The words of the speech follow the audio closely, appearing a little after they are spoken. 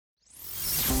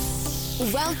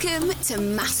Welcome to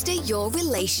Master Your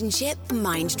Relationship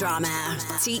Mind Drama,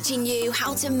 teaching you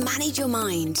how to manage your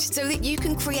mind so that you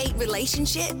can create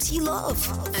relationships you love.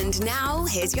 And now,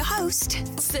 here's your host,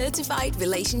 certified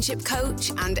relationship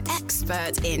coach and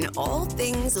expert in all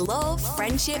things love,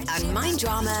 friendship, and mind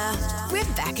drama,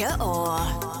 Rebecca Orr.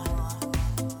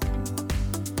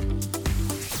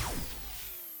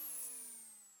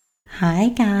 Hi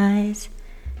guys,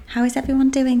 how is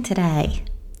everyone doing today?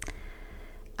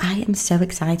 I am so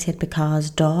excited because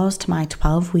doors to my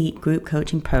 12-week group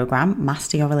coaching program,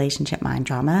 Master Your Relationship Mind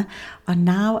Drama, are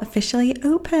now officially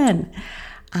open.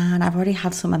 And I've already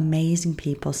had some amazing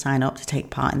people sign up to take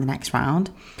part in the next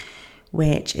round,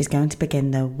 which is going to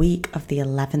begin the week of the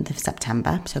 11th of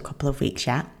September, so a couple of weeks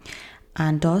yet.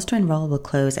 And doors to enroll will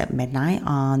close at midnight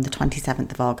on the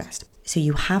 27th of August. So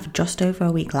you have just over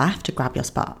a week left to grab your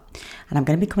spot. And I'm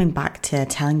going to be coming back to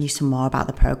telling you some more about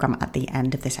the program at the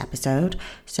end of this episode.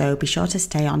 So be sure to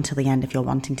stay on till the end if you're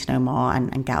wanting to know more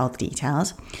and get all the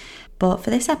details. But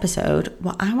for this episode,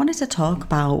 what I wanted to talk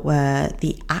about were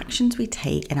the actions we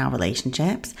take in our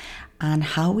relationships and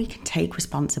how we can take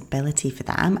responsibility for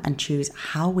them and choose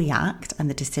how we act and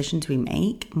the decisions we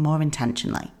make more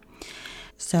intentionally.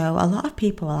 So a lot of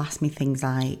people will ask me things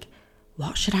like,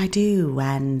 what should I do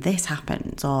when this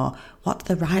happens? Or what's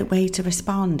the right way to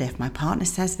respond if my partner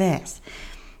says this?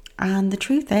 And the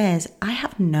truth is, I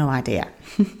have no idea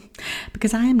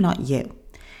because I am not you.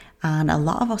 And a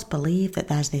lot of us believe that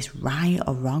there's this right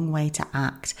or wrong way to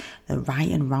act, the right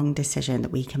and wrong decision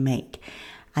that we can make,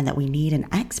 and that we need an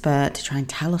expert to try and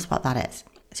tell us what that is,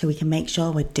 so we can make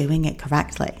sure we're doing it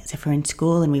correctly, as if we're in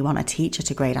school and we want a teacher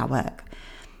to grade our work.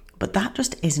 But that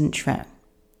just isn't true.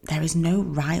 There is no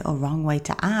right or wrong way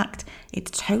to act.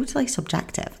 It's totally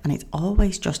subjective and it's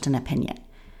always just an opinion.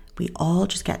 We all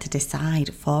just get to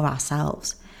decide for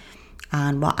ourselves.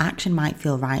 And what action might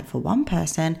feel right for one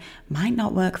person might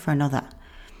not work for another.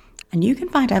 And you can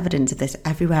find evidence of this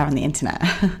everywhere on the internet.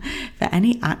 For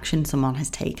any action someone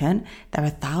has taken, there are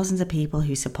thousands of people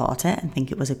who support it and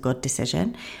think it was a good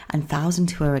decision, and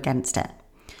thousands who are against it,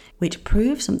 which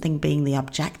proves something being the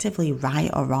objectively right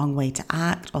or wrong way to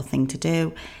act or thing to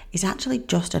do is actually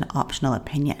just an optional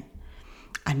opinion.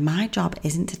 And my job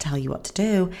isn't to tell you what to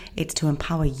do, it's to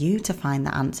empower you to find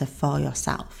the answer for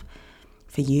yourself,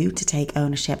 for you to take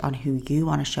ownership on who you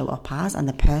want to show up as and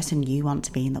the person you want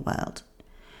to be in the world.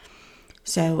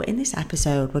 So in this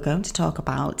episode, we're going to talk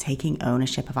about taking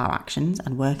ownership of our actions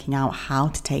and working out how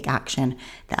to take action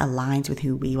that aligns with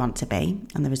who we want to be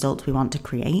and the results we want to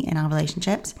create in our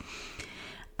relationships.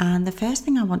 And the first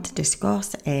thing I want to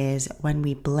discuss is when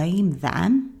we blame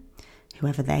them,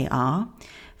 whoever they are,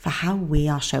 for how we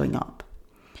are showing up.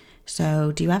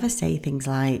 So do you ever say things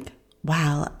like,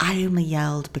 well, I only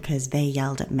yelled because they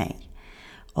yelled at me?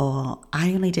 Or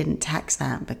I only didn't text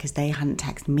them because they hadn't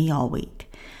texted me all week?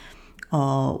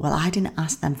 Or, well, I didn't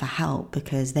ask them for help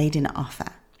because they didn't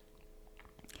offer.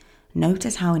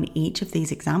 Notice how in each of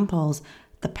these examples,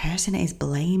 the person is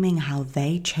blaming how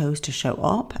they chose to show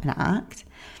up and act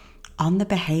on the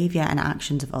behavior and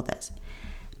actions of others,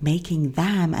 making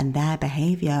them and their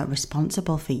behavior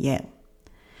responsible for you.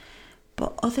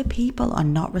 But other people are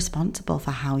not responsible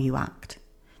for how you act,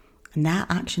 and their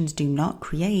actions do not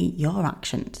create your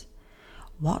actions.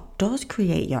 What does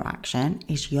create your action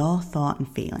is your thought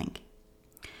and feeling.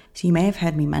 So you may have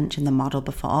heard me mention the model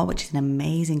before, which is an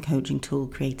amazing coaching tool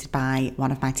created by one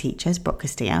of my teachers, Brooke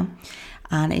Castillo.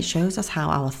 And it shows us how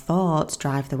our thoughts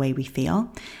drive the way we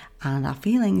feel and our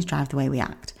feelings drive the way we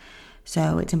act.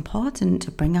 So it's important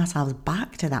to bring ourselves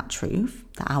back to that truth,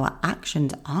 that our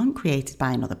actions aren't created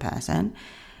by another person,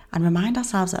 and remind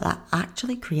ourselves that they're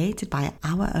actually created by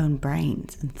our own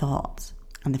brains and thoughts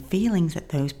and the feelings that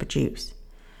those produce.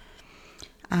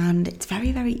 And it's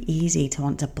very, very easy to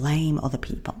want to blame other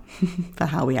people for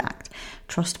how we act.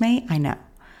 Trust me, I know.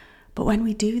 But when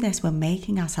we do this, we're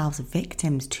making ourselves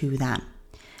victims to them.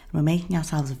 We're making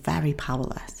ourselves very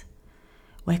powerless.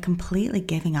 We're completely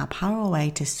giving our power away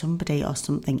to somebody or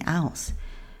something else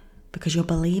because you're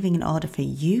believing in order for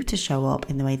you to show up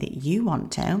in the way that you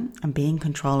want to and be in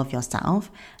control of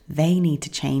yourself, they need to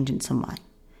change in some way,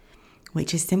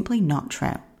 which is simply not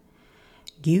true.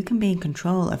 You can be in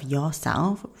control of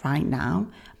yourself right now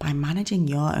by managing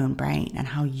your own brain and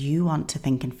how you want to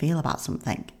think and feel about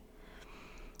something.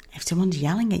 If someone's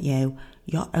yelling at you,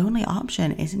 your only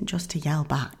option isn't just to yell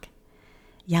back.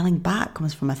 Yelling back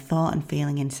comes from a thought and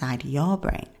feeling inside your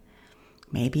brain.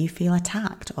 Maybe you feel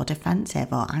attacked or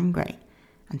defensive or angry,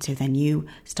 and so then you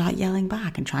start yelling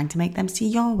back and trying to make them see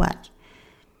your way.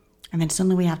 And then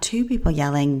suddenly we have two people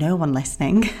yelling, no one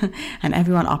listening, and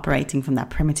everyone operating from their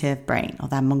primitive brain or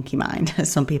their monkey mind,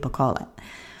 as some people call it.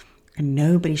 And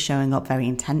nobody showing up very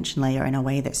intentionally or in a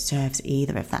way that serves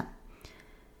either of them.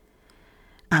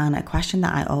 And a question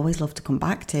that I always love to come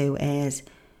back to is,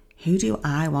 who do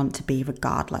I want to be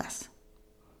regardless?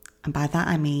 And by that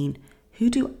I mean, who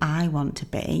do I want to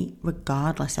be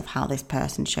regardless of how this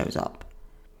person shows up?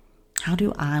 How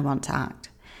do I want to act?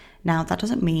 Now, that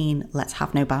doesn't mean let's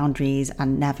have no boundaries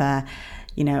and never,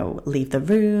 leave the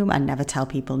room and never tell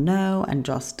people no and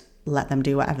just let them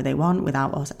do whatever they want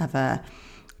without us ever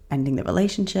ending the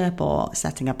relationship or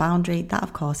setting a boundary. That,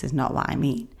 of course, is not what I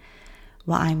mean.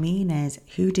 What I mean is,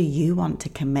 who do you want to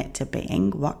commit to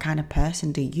being? What kind of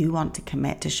person do you want to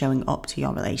commit to showing up to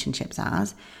your relationships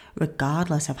as,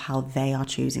 regardless of how they are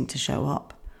choosing to show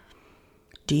up?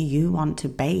 Do you want to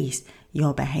base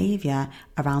your behavior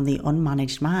around the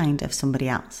unmanaged mind of somebody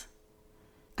else?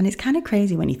 And it's kind of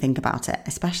crazy when you think about it,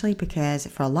 especially because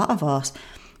for a lot of us,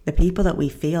 the people that we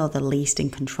feel the least in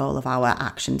control of our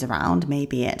actions around,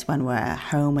 maybe it's when we're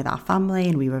home with our family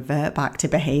and we revert back to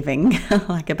behaving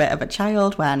like a bit of a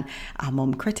child when our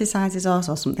mum criticizes us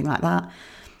or something like that.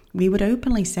 We would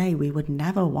openly say we would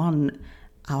never want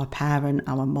our parent,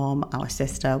 our mum, our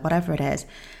sister, whatever it is,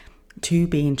 to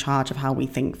be in charge of how we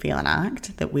think, feel and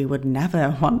act, that we would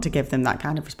never want to give them that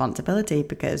kind of responsibility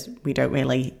because we don't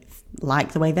really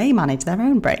like the way they manage their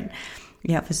own brain.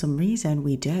 Yet for some reason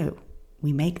we do.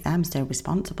 We make them so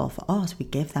responsible for us. We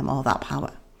give them all that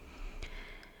power.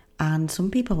 And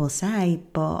some people will say,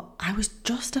 but I was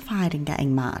justified in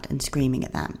getting mad and screaming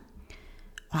at them.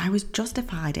 Or I was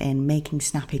justified in making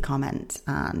snappy comments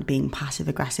and being passive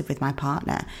aggressive with my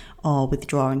partner or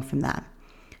withdrawing from them.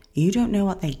 You don't know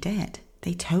what they did.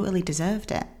 They totally deserved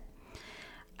it.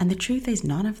 And the truth is,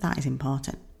 none of that is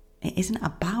important. It isn't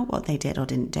about what they did or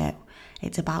didn't do.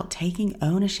 It's about taking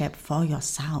ownership for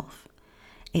yourself.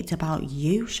 It's about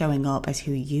you showing up as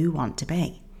who you want to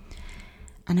be.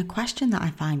 And a question that I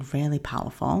find really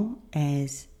powerful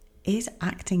is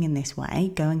acting in this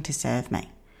way going to serve me?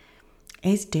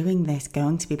 Is doing this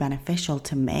going to be beneficial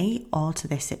to me or to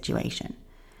this situation?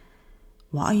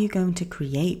 What are you going to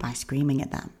create by screaming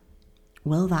at them?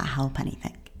 Will that help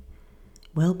anything?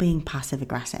 Will being passive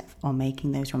aggressive or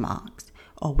making those remarks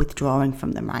or withdrawing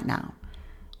from them right now,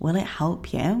 will it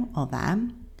help you or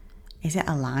them? Is it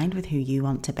aligned with who you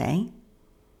want to be?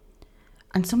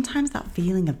 And sometimes that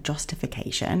feeling of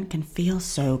justification can feel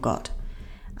so good.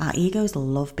 Our egos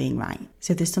love being right.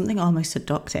 So there's something almost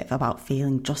seductive about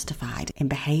feeling justified in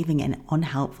behaving in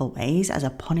unhelpful ways as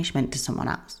a punishment to someone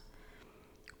else.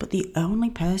 But the only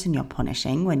person you're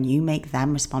punishing when you make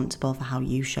them responsible for how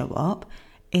you show up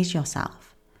is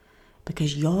yourself.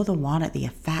 Because you're the one at the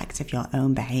effect of your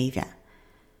own behaviour.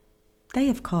 They,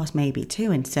 of course, may be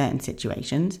too in certain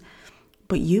situations,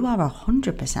 but you are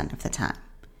 100% of the time.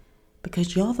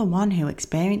 Because you're the one who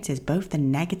experiences both the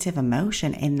negative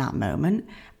emotion in that moment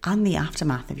and the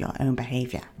aftermath of your own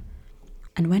behaviour.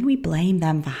 And when we blame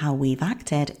them for how we've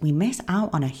acted, we miss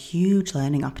out on a huge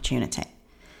learning opportunity.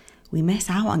 We miss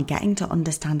out on getting to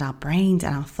understand our brains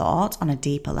and our thoughts on a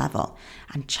deeper level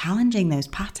and challenging those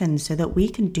patterns so that we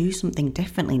can do something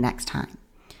differently next time.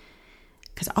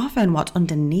 Because often what's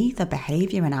underneath a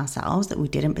behaviour in ourselves that we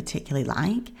didn't particularly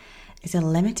like is a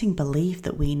limiting belief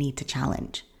that we need to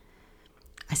challenge.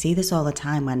 I see this all the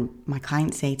time when my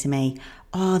clients say to me,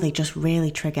 oh, they just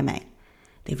really trigger me.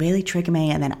 They really trigger me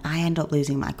and then I end up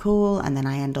losing my cool and then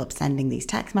I end up sending these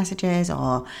text messages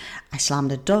or I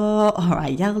slammed a door or I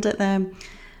yelled at them.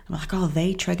 I'm like, oh,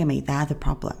 they trigger me. They're the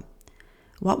problem.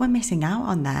 What we're missing out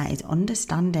on there is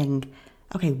understanding,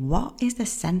 okay, what is the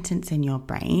sentence in your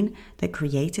brain that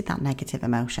created that negative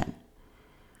emotion?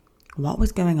 What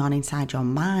was going on inside your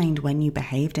mind when you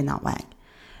behaved in that way?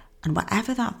 And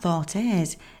whatever that thought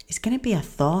is, it's going to be a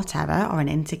thought error or an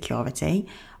insecurity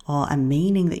or a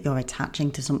meaning that you're attaching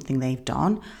to something they've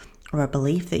done or a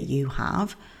belief that you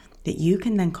have that you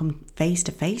can then come face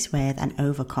to face with and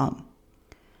overcome.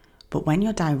 But when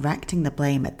you're directing the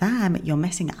blame at them, you're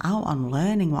missing out on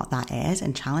learning what that is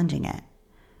and challenging it.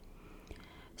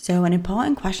 So an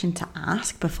important question to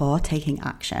ask before taking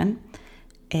action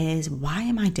is, why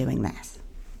am I doing this?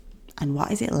 And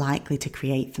what is it likely to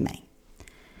create for me?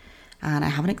 And I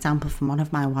have an example from one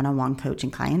of my one-on-one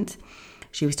coaching clients.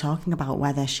 She was talking about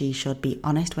whether she should be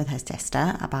honest with her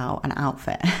sister about an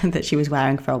outfit that she was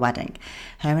wearing for a wedding.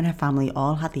 Her and her family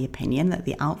all had the opinion that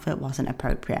the outfit wasn't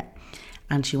appropriate,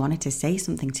 and she wanted to say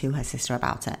something to her sister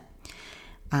about it.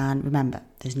 And remember,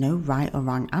 there's no right or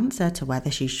wrong answer to whether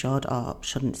she should or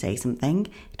shouldn't say something.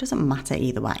 It doesn't matter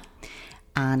either way.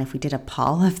 And if we did a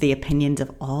poll of the opinions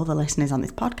of all the listeners on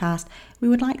this podcast, we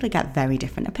would likely get very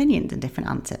different opinions and different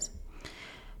answers.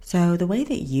 So the way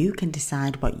that you can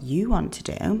decide what you want to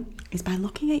do is by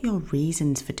looking at your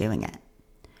reasons for doing it.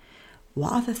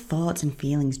 What are the thoughts and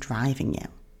feelings driving you?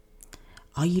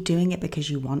 Are you doing it because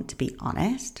you want to be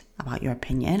honest about your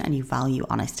opinion and you value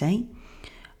honesty?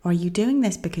 Or are you doing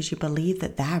this because you believe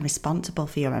that they're responsible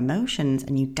for your emotions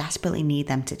and you desperately need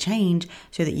them to change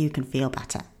so that you can feel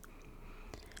better?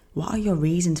 What are your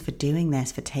reasons for doing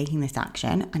this, for taking this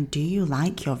action? And do you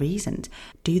like your reasons?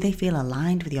 Do they feel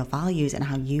aligned with your values and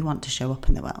how you want to show up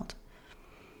in the world?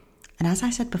 And as I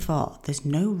said before, there's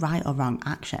no right or wrong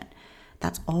action.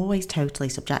 That's always totally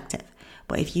subjective.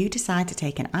 But if you decide to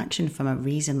take an action from a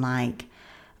reason like,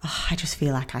 oh, I just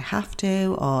feel like I have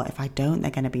to, or if I don't,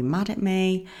 they're going to be mad at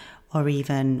me, or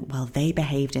even, well, they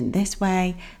behaved in this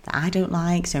way that I don't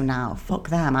like, so now fuck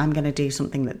them, I'm going to do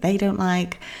something that they don't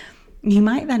like. You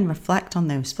might then reflect on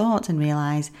those thoughts and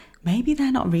realize maybe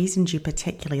they're not reasons you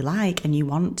particularly like and you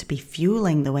want to be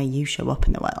fueling the way you show up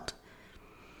in the world.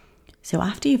 So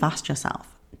after you've asked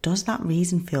yourself, does that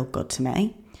reason feel good to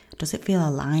me? Does it feel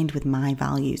aligned with my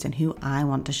values and who I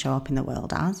want to show up in the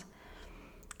world as?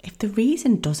 If the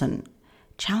reason doesn't,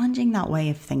 challenging that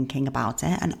way of thinking about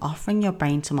it and offering your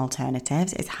brain some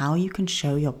alternatives is how you can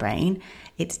show your brain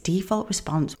its default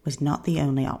response was not the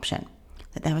only option,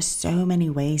 that there are so many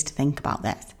ways to think about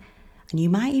this. And you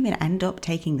might even end up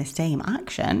taking the same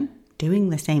action, doing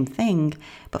the same thing,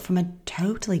 but from a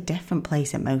totally different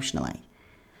place emotionally.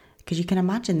 Because you can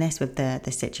imagine this with the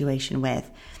situation with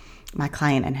my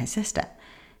client and her sister.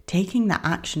 Taking that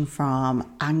action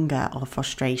from anger or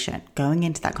frustration, going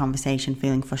into that conversation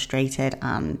feeling frustrated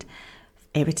and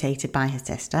irritated by her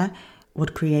sister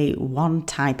would create one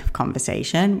type of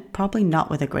conversation, probably not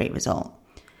with a great result,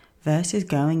 versus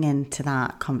going into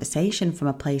that conversation from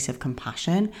a place of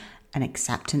compassion and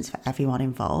acceptance for everyone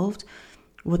involved,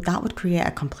 that would create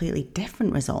a completely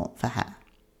different result for her.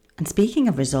 And speaking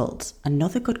of results,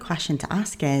 another good question to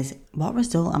ask is, what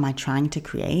result am I trying to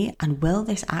create, and will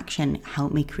this action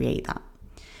help me create that?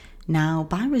 Now,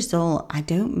 by result, I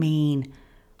don't mean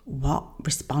what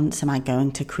response am I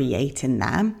going to create in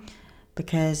them,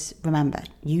 because remember,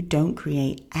 you don't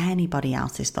create anybody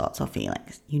else's thoughts or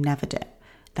feelings. You never do.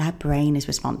 Their brain is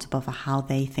responsible for how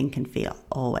they think and feel,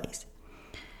 always.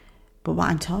 But what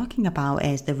I'm talking about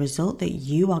is the result that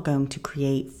you are going to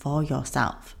create for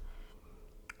yourself.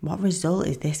 What result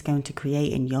is this going to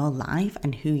create in your life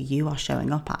and who you are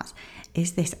showing up as?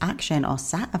 Is this action or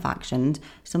set of actions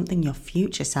something your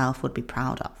future self would be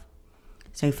proud of?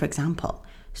 So for example,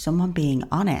 someone being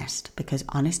honest because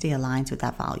honesty aligns with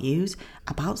their values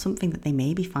about something that they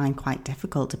maybe find quite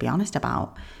difficult to be honest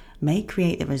about may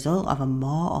create the result of a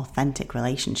more authentic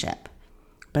relationship,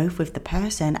 both with the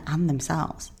person and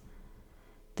themselves.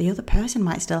 The other person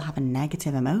might still have a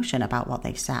negative emotion about what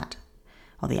they've said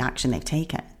or the action they've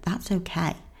taken. That's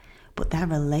okay. But their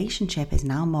relationship is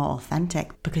now more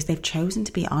authentic because they've chosen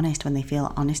to be honest when they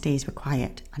feel honesty is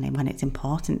required and when it's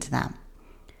important to them.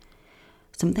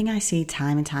 Something I see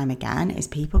time and time again is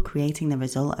people creating the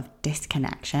result of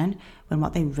disconnection when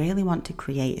what they really want to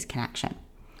create is connection.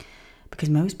 Because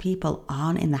most people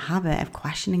aren't in the habit of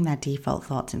questioning their default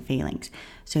thoughts and feelings.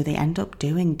 So they end up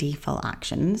doing default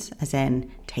actions, as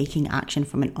in taking action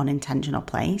from an unintentional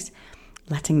place,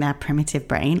 letting their primitive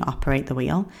brain operate the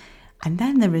wheel, and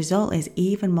then the result is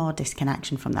even more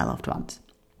disconnection from their loved ones.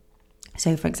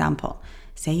 So for example,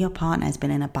 say your partner has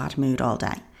been in a bad mood all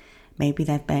day. Maybe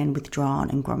they've been withdrawn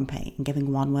and grumpy and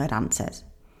giving one-word answers.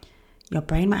 Your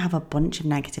brain might have a bunch of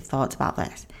negative thoughts about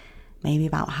this, maybe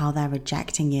about how they're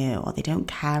rejecting you or they don't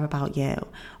care about you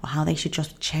or how they should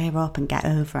just cheer up and get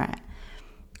over it.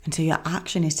 And so your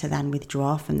action is to then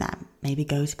withdraw from them, maybe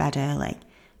go to bed early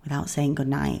without saying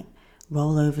goodnight,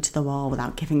 roll over to the wall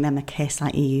without giving them a kiss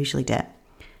like you usually do.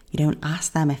 You don't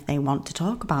ask them if they want to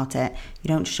talk about it. You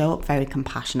don't show up very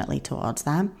compassionately towards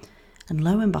them. And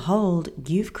lo and behold,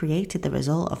 you've created the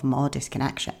result of more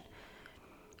disconnection.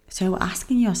 So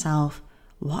asking yourself,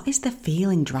 what is the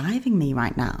feeling driving me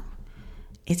right now?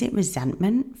 Is it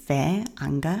resentment, fear,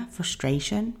 anger,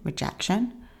 frustration,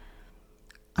 rejection?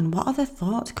 And what are the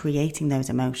thoughts creating those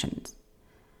emotions?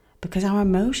 Because our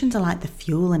emotions are like the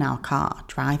fuel in our car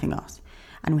driving us.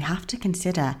 And we have to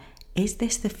consider, is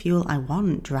this the fuel I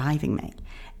want driving me?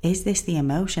 Is this the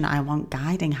emotion I want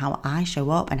guiding how I show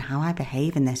up and how I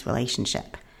behave in this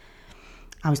relationship?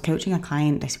 I was coaching a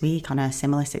client this week on a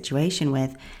similar situation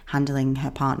with handling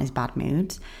her partner's bad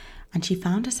moods. And she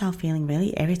found herself feeling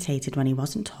really irritated when he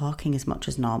wasn't talking as much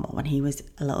as normal, when he was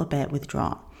a little bit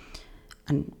withdrawn.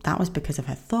 And that was because of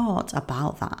her thoughts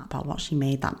about that, about what she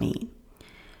made that mean.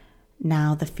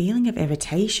 Now, the feeling of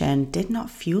irritation did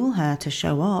not fuel her to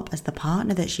show up as the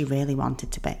partner that she really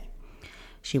wanted to be.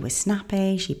 She was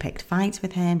snappy, she picked fights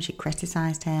with him, she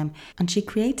criticised him, and she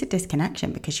created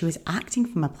disconnection because she was acting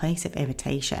from a place of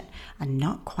irritation and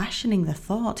not questioning the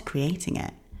thought creating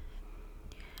it.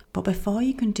 But before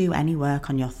you can do any work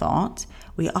on your thoughts,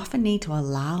 we often need to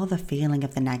allow the feeling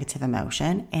of the negative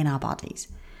emotion in our bodies.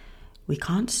 We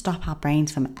can't stop our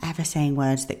brains from ever saying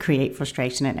words that create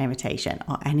frustration and irritation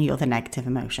or any other negative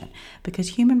emotion, because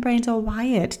human brains are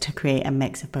wired to create a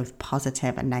mix of both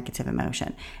positive and negative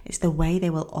emotion. It's the way they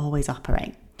will always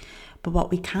operate. But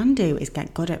what we can do is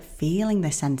get good at feeling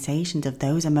the sensations of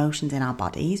those emotions in our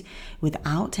bodies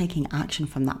without taking action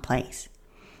from that place.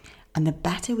 And the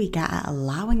better we get at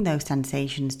allowing those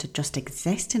sensations to just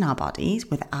exist in our bodies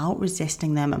without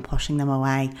resisting them and pushing them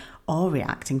away or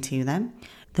reacting to them,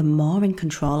 the more in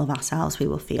control of ourselves we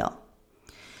will feel.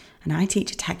 And I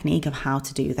teach a technique of how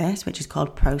to do this, which is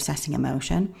called processing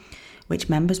emotion, which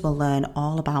members will learn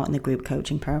all about in the group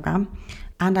coaching program.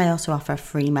 And I also offer a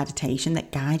free meditation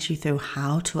that guides you through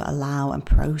how to allow and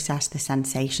process the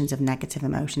sensations of negative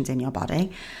emotions in your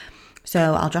body.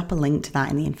 So I'll drop a link to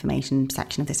that in the information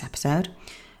section of this episode.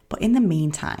 But in the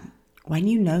meantime, when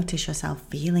you notice yourself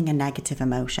feeling a negative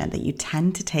emotion that you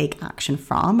tend to take action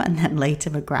from and then later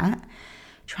regret,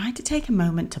 try to take a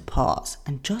moment to pause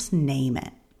and just name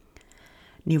it.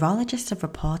 Neurologists have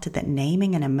reported that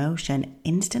naming an emotion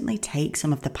instantly takes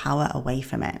some of the power away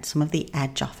from it, some of the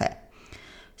edge off it.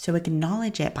 So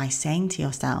acknowledge it by saying to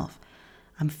yourself,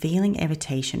 I'm feeling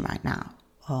irritation right now,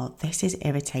 or this is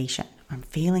irritation, I'm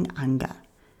feeling anger.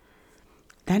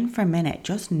 Then for a minute,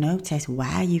 just notice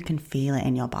where you can feel it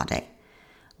in your body.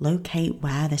 Locate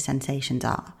where the sensations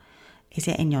are. Is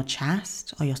it in your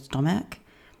chest or your stomach?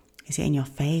 Is it in your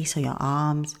face or your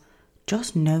arms?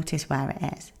 Just notice where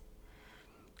it is.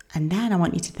 And then I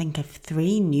want you to think of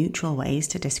 3 neutral ways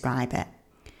to describe it.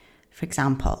 For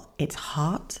example, it's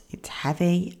hot, it's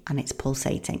heavy, and it's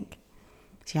pulsating.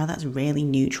 See how that's really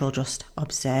neutral, just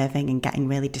observing and getting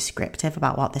really descriptive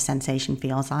about what the sensation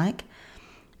feels like?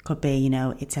 Could be,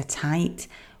 it's a tight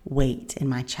weight in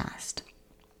my chest.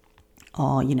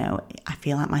 Or, I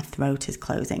feel like my throat is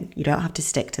closing. You don't have to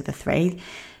stick to the 3,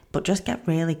 but just get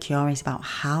really curious about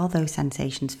how those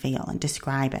sensations feel and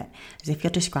describe it as if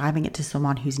you're describing it to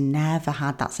someone who's never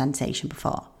had that sensation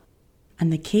before.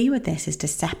 And the key with this is to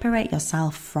separate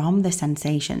yourself from the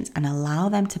sensations and allow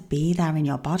them to be there in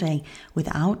your body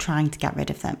without trying to get rid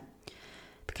of them.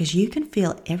 Because you can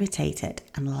feel irritated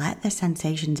and let the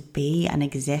sensations be and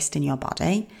exist in your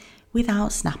body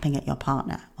without snapping at your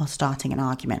partner or starting an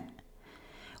argument.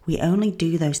 We only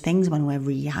do those things when we're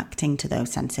reacting to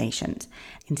those sensations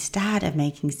instead of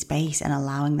making space and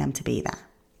allowing them to be there.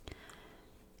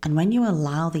 And when you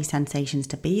allow these sensations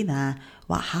to be there,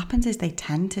 what happens is they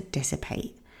tend to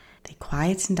dissipate. They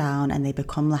quieten down and they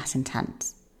become less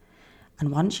intense.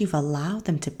 And once you've allowed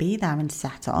them to be there and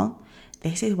settle,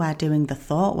 this is where doing the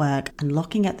thought work and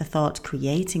looking at the thoughts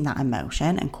creating that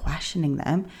emotion and questioning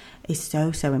them is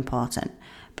so important.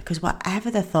 Because whatever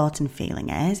the thought and feeling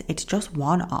is, it's just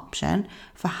one option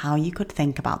for how you could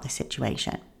think about the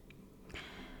situation.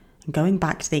 And going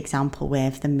back to the example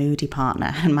with the moody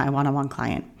partner and my one-on-one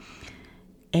client,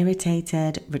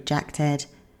 irritated, rejected,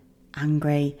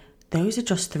 angry, those are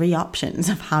just 3 options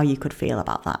of how you could feel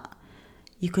about that.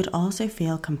 You could also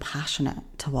feel compassionate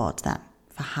towards them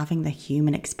for having the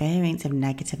human experience of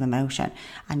negative emotion,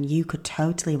 and you could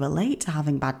totally relate to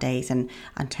having bad days and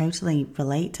totally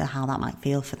relate to how that might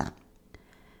feel for them.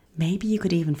 Maybe you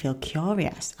could even feel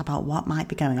curious about what might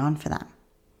be going on for them.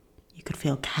 You could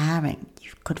feel caring,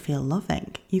 you could feel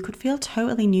loving, you could feel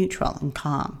totally neutral and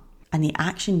calm. And the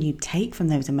action you'd take from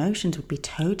those emotions would be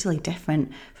totally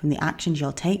different from the actions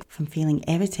you'll take from feeling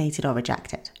irritated or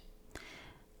rejected.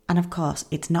 And of course,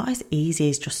 it's not as easy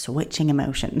as just switching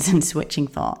emotions and switching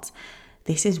thoughts.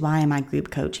 This is why in my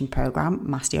group coaching program,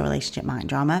 Master Your Relationship Mind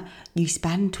Drama, you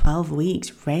spend 12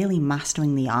 weeks really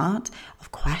mastering the art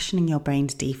of questioning your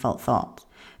brain's default thoughts.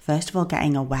 First of all,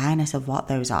 getting awareness of what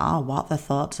those are, what the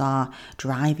thoughts are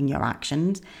driving your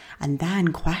actions, and then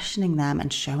questioning them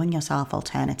and showing yourself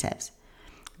alternatives.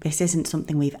 This isn't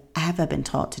something we've ever been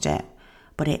taught to do,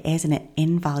 but it is an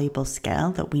invaluable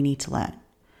skill that we need to learn.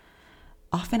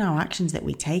 Often our actions that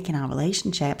we take in our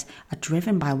relationships are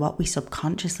driven by what we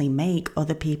subconsciously make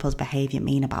other people's behavior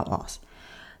mean about us.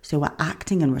 So we're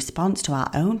acting in response to our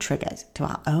own triggers, to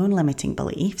our own limiting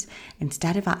beliefs,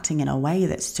 instead of acting in a way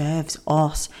that serves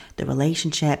us, the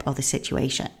relationship, or the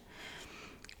situation.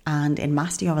 And in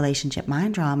Master Your Relationship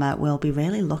Mind Drama, we'll be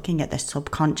really looking at the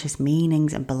subconscious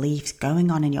meanings and beliefs going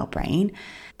on in your brain,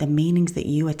 the meanings that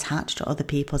you attach to other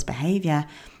people's behavior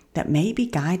that may be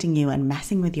guiding you and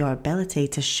messing with your ability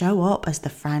to show up as the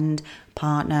friend,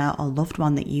 partner, or loved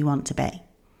one that you want to be.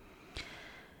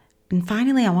 And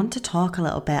finally, I want to talk a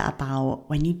little bit about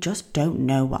when you just don't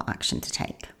know what action to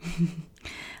take. And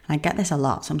I get this a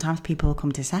lot. Sometimes people will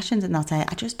come to sessions and they'll say,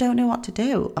 I just don't know what to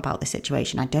do about the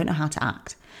situation. I don't know how to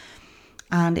act.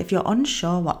 And if you're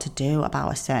unsure what to do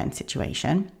about a certain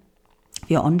situation,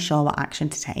 if you're unsure what action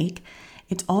to take,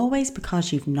 it's always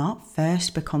because you've not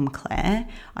first become clear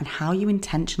on how you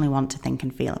intentionally want to think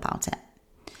and feel about it.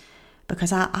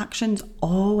 Because our actions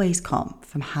always come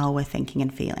from how we're thinking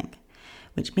and feeling,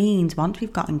 which means once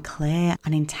we've gotten clear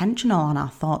and intentional on our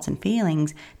thoughts and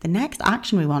feelings, the next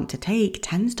action we want to take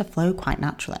tends to flow quite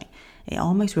naturally. It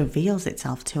almost reveals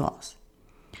itself to us.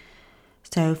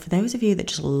 So for those of you that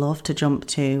just love to jump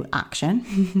to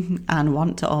action and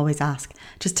want to always ask,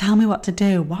 just tell me what to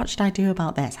do. What should I do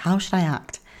about this? How should I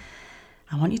act?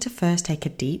 I want you to first take a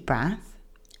deep breath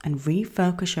and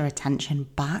refocus your attention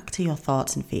back to your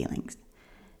thoughts and feelings.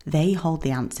 They hold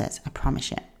the answers, I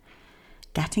promise you.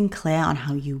 Getting clear on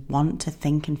how you want to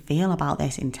think and feel about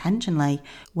this intentionally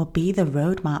will be the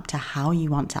roadmap to how you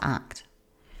want to act.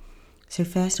 So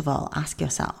first of all, ask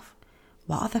yourself,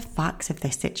 what are the facts of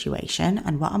this situation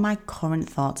and what are my current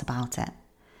thoughts about it?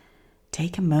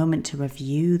 Take a moment to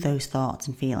review those thoughts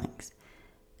and feelings.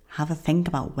 Have a think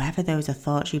about whether those are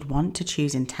thoughts you'd want to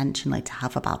choose intentionally to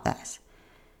have about this.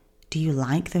 Do you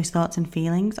like those thoughts and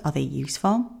feelings? Are they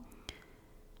useful?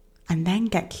 And then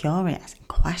get curious and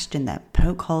question them,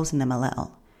 poke holes in them a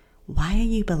little. Why are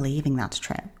you believing that's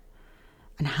true?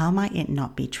 And how might it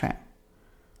not be true?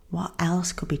 What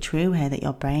else could be true here that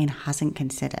your brain hasn't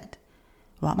considered?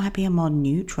 What might be a more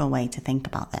neutral way to think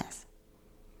about this?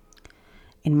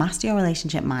 In Master Your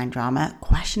Relationship Mind Drama,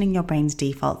 questioning your brain's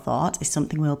default thoughts is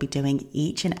something we'll be doing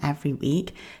each and every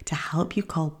week to help you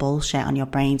call bullshit on your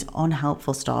brain's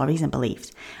unhelpful stories and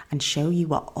beliefs and show you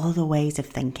what other ways of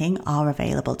thinking are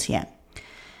available to you,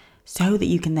 so that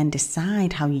you can then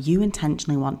decide how you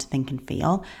intentionally want to think and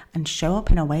feel and show up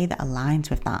in a way that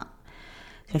aligns with that.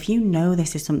 So if you know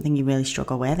this is something you really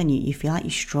struggle with and you feel like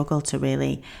you struggle to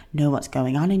really know what's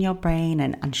going on in your brain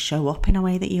and show up in a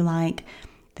way that you like,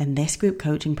 then this group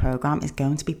coaching program is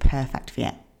going to be perfect for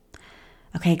you.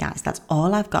 Okay guys, that's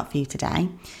all I've got for you today.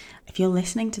 If you're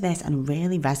listening to this and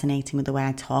really resonating with the way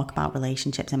I talk about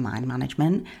relationships and mind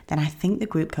management, then I think the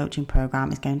group coaching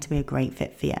program is going to be a great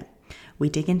fit for you. We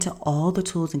dig into all the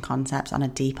tools and concepts on a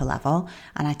deeper level,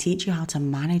 and I teach you how to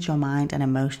manage your mind and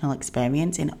emotional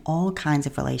experience in all kinds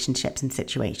of relationships and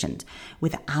situations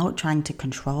without trying to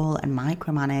control and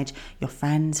micromanage your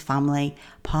friends, family,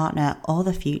 partner, or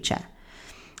the future.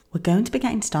 We're going to be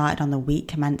getting started on the week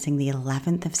commencing the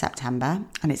 11th of September,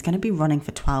 and it's going to be running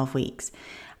for 12 weeks.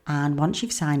 And once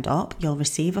you've signed up, you'll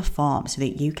receive a form so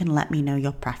that you can let me know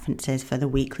your preferences for the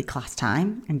weekly class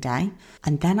time and day.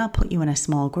 And then I'll put you in a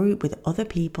small group with other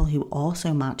people who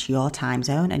also match your time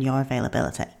zone and your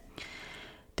availability.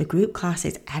 The group class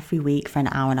is every week for an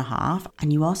hour and a half,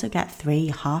 and you also get 3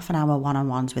 half-an-hour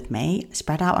one-on-ones with me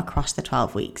spread out across the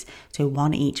 12 weeks, so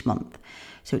 1 each month.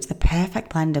 So it's the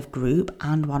perfect blend of group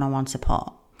and one-on-one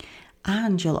support.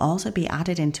 And you'll also be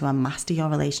added into a Master Your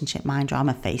Relationship Mind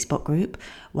Drama Facebook group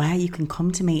where you can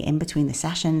come to me in between the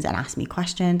sessions and ask me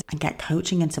questions and get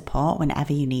coaching and support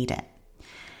whenever you need it.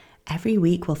 Every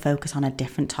week we'll focus on a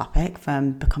different topic,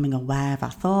 from becoming aware of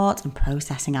our thoughts and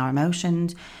processing our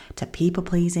emotions to people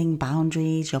pleasing,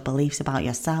 boundaries, your beliefs about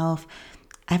yourself.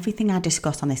 Everything I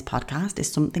discuss on this podcast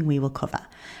is something we will cover.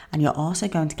 And you're also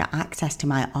going to get access to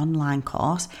my online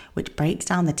course, which breaks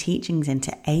down the teachings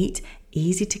into 8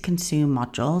 easy to consume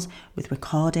modules with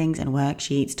recordings and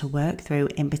worksheets to work through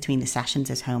in between the sessions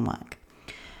as homework.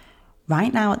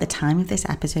 Right now, at the time of this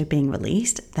episode being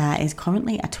released, there is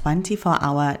currently a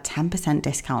 24-hour 10%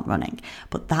 discount running,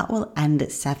 but that will end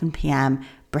at 7 p.m.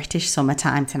 British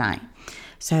summertime tonight.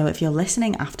 So if you're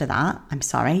listening after that, I'm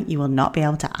sorry, you will not be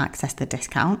able to access the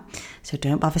discount. So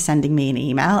don't bother sending me an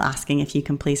email asking if you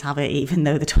can please have it even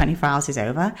though the 24 hours is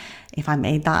over. If I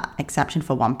made that exception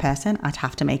for one person, I'd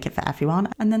have to make it for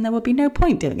everyone, and then there would be no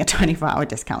point doing a 24-hour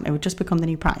discount. It would just become the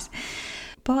new price.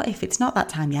 But if it's not that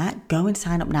time yet, go and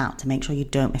sign up now to make sure you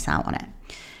don't miss out on it.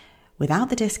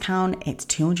 Without the discount, it's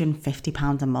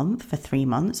 £250 a month for 3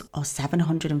 months or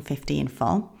 $750 in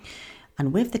full.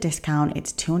 And with the discount,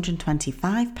 it's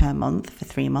 $225 per month for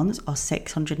 3 months or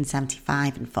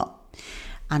 $675 in full.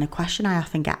 And a question I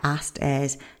often get asked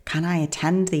is, can I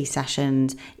attend these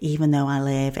sessions even though I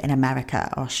live in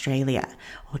America or Australia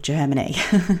or Germany?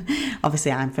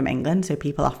 Obviously, I'm from England, so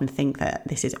people often think that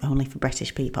this is only for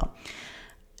British people.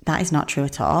 That is not true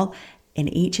at all. In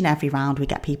each and every round, we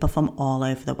get people from all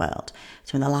over the world.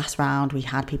 So in the last round, we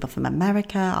had people from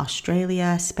America,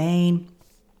 Australia, Spain,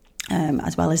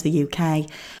 as well as the UK.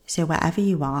 So wherever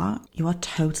you are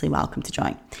totally welcome to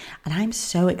join. And I'm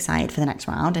so excited for the next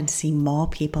round and to see more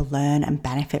people learn and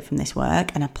benefit from this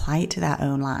work and apply it to their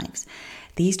own lives.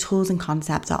 These tools and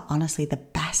concepts are honestly the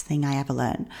best thing I ever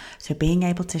learned. So being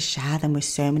able to share them with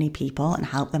so many people and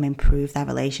help them improve their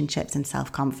relationships and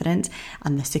self-confidence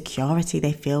and the security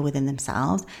they feel within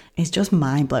themselves is just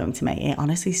mind-blowing to me. It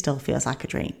honestly still feels like a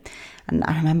dream. And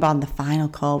I remember on the final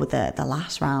call with the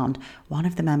last round, one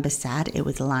of the members said it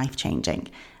was life-changing.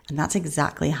 And that's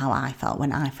exactly how I felt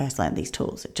when I first learned these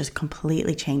tools. It just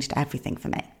completely changed everything for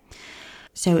me.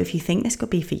 So if you think this could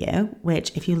be for you,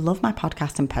 which if you love my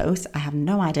podcast and posts, I have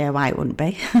no idea why it wouldn't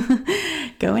be,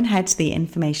 go and head to the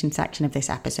information section of this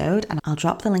episode and I'll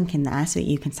drop the link in there so that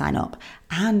you can sign up.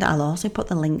 And I'll also put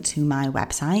the link to my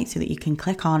website so that you can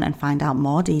click on and find out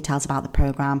more details about the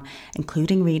program,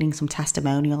 including reading some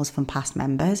testimonials from past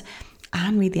members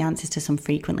and read the answers to some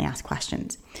frequently asked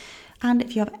questions. And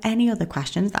if you have any other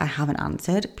questions that I haven't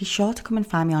answered, be sure to come and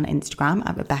find me on Instagram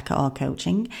at Rebecca Orr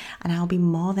Coaching, and I'll be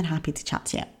more than happy to chat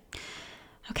to you.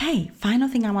 Okay, final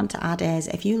thing I want to add is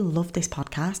if you love this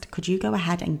podcast, could you go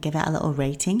ahead and give it a little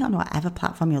rating on whatever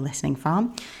platform you're listening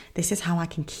from? This is how I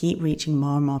can keep reaching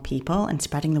more and more people and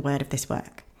spreading the word of this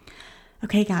work.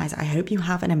 Okay guys, I hope you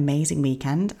have an amazing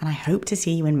weekend and I hope to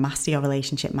see you in Master Your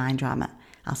Relationship Mind Drama.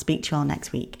 I'll speak to you all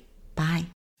next week. Bye.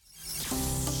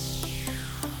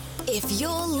 If you're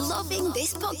loving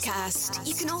this podcast,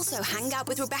 you can also hang out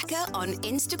with Rebecca on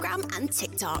Instagram and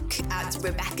TikTok at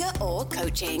Rebecca Orr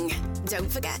Coaching.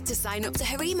 Don't forget to sign up to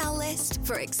her email list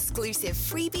for exclusive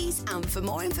freebies and for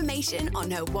more information on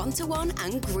her one-to-one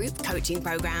and group coaching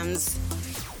programs.